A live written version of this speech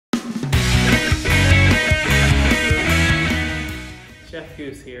Chef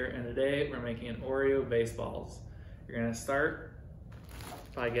Goose here, and today we're making Oreo Baseballs. You're gonna start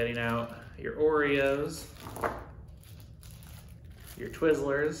by getting out your Oreos, your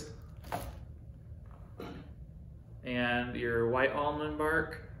Twizzlers, and your white almond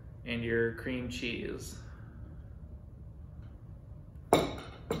bark, and your cream cheese.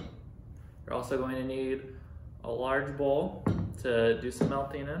 You're also going to need a large bowl to do some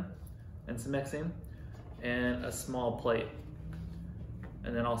melting in and some mixing, and a small plate,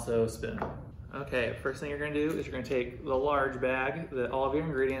 and then also a spoon. Okay, first thing you're gonna do is you're gonna take the large bag that all of your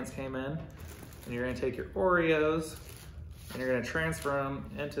ingredients came in, and you're gonna take your Oreos and you're gonna transfer them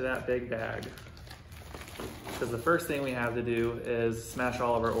into that big bag. Because the first thing we have to do is smash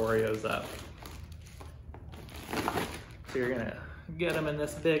all of our Oreos up. So you're gonna get them in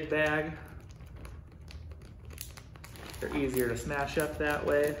this big bag. They're easier to smash up that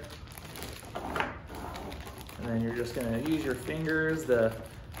way. And then you're just gonna use your fingers to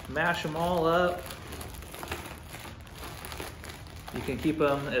mash them all up. You can keep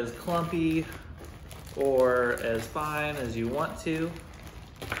them as clumpy or as fine as you want to.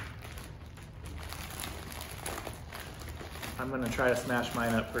 I'm gonna try to smash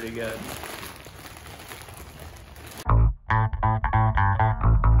mine up pretty good.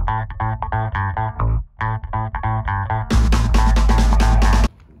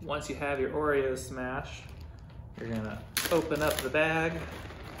 Once you have your Oreos smashed, you're gonna open up the bag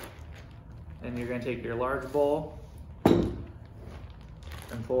and you're gonna take your large bowl and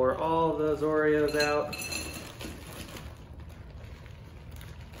pour all of those Oreos out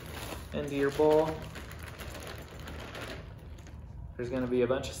into your bowl. There's gonna be a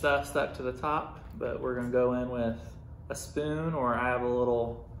bunch of stuff stuck to the top, but we're gonna go in with a spoon, or I have a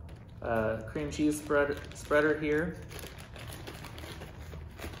little cream cheese spreader here.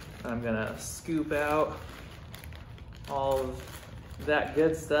 I'm gonna scoop out all of that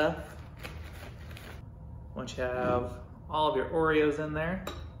good stuff. Once you have all of your Oreos in there,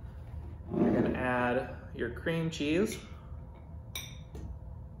 you're gonna add your cream cheese.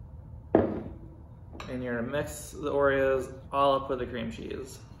 And you're gonna mix the Oreos all up with the cream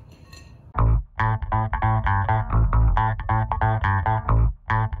cheese.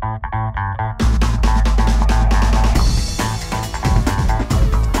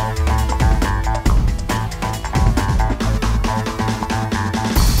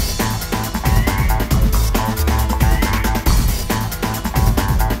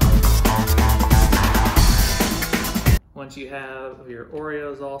 Once you have your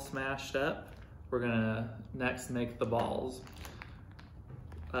Oreos all smashed up, we're gonna next make the balls.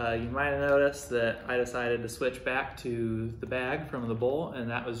 You might have noticed that I decided to switch back to the bag from the bowl, and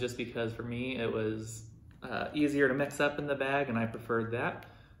that was just because for me it was easier to mix up in the bag, and I preferred that.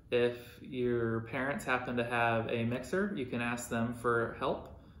 If your parents happen to have a mixer, you can ask them for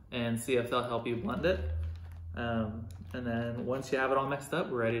help and see if they'll help you blend it. And then once you have it all mixed up,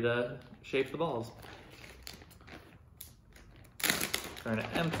 we're ready to shape the balls. We're gonna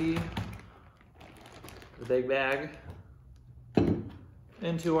empty the big bag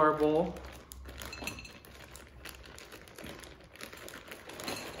into our bowl.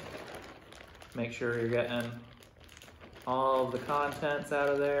 Make sure you're getting all of the contents out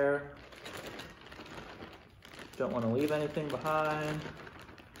of there. Don't want to leave anything behind.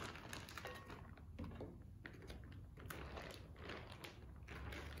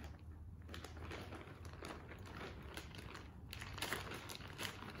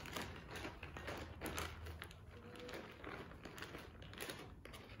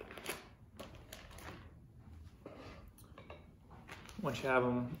 Once you have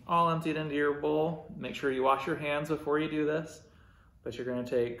them all emptied into your bowl, make sure you wash your hands before you do this, but you're gonna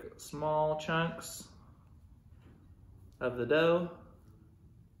take small chunks of the dough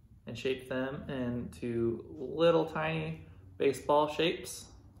and shape them into little tiny baseball shapes.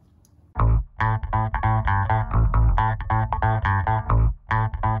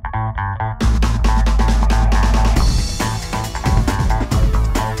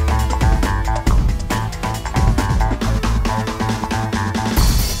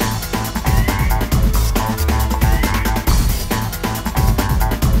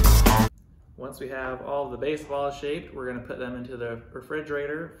 Once we have all of the baseballs shaped, we're gonna put them into the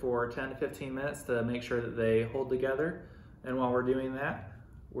refrigerator for 10 to 15 minutes to make sure that they hold together. And while we're doing that,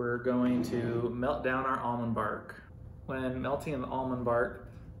 we're going to melt down our almond bark. When melting the almond bark,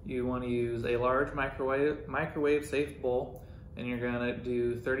 you wanna use a large microwave safe bowl, and you're gonna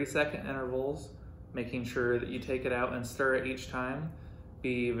do 30-second intervals, making sure that you take it out and stir it each time.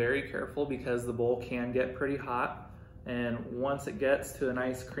 Be very careful because the bowl can get pretty hot. And once it gets to a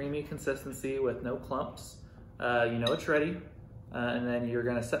nice creamy consistency with no clumps, you know it's ready. and then you're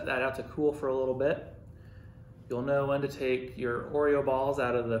gonna set that out to cool for a little bit. You'll know when to take your Oreo balls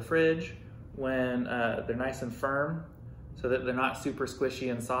out of the fridge when they're nice and firm, so that they're not super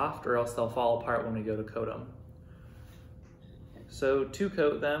squishy and soft, or else they'll fall apart when we go to coat them. So to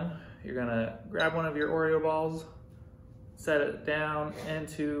coat them, you're gonna grab one of your Oreo balls, set it down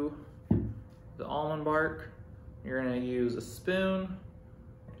into the almond bark. You're gonna use a spoon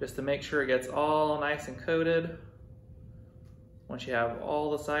just to make sure it gets all nice and coated. Once you have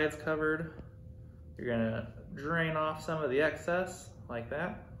all the sides covered, you're gonna drain off some of the excess like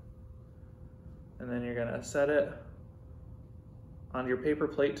that. And then you're gonna set it on your paper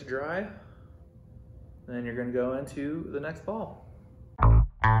plate to dry. And then you're gonna go into the next ball.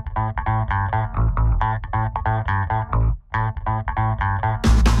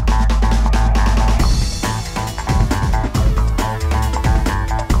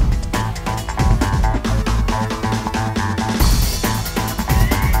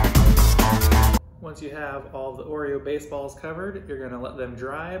 Once you have all the Oreo baseballs covered, you're gonna let them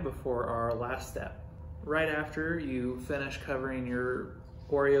dry before our last step. Right after you finish covering your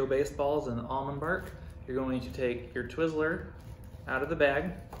Oreo baseballs in almond bark, you're going to take your Twizzler out of the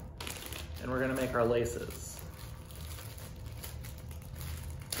bag, and we're gonna make our laces.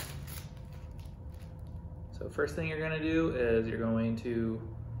 So first thing you're gonna do is you're going to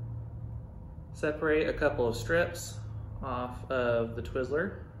separate a couple of strips off of the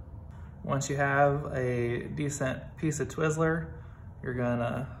Twizzler. Once you have a decent piece of Twizzler, you're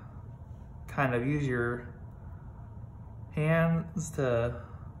gonna kind of use your hands to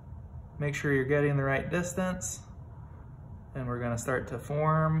make sure you're getting the right distance. And we're gonna start to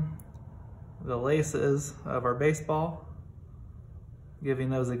form the laces of our baseball,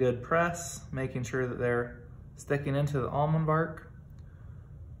 giving those a good press, making sure that they're sticking into the almond bark.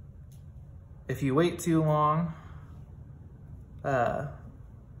 If you wait too long,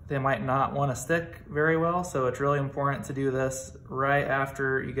 they might not want to stick very well, so it's really important to do this right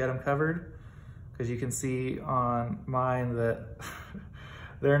after you get them covered, because you can see on mine that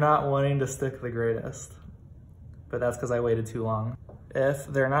they're not wanting to stick the greatest, but that's because I waited too long. If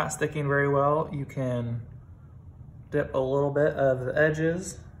they're not sticking very well, you can dip a little bit of the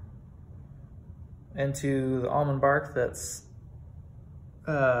edges into the almond bark that's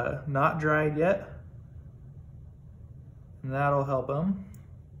not dried yet, and that'll help them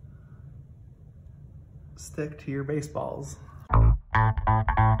stick to your baseballs.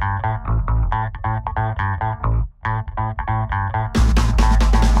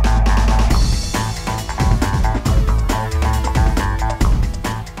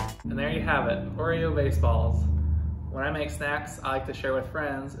 And there you have it, Oreo baseballs. When I make snacks, I like to share with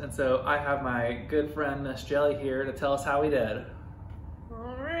friends, and so I have my good friend Miss Jelly here to tell us how we did.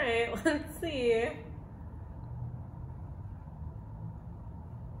 All right, let's see.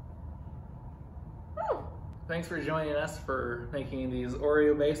 Thanks for joining us for making these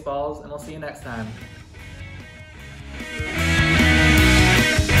Oreo baseballs, and we'll see you next time.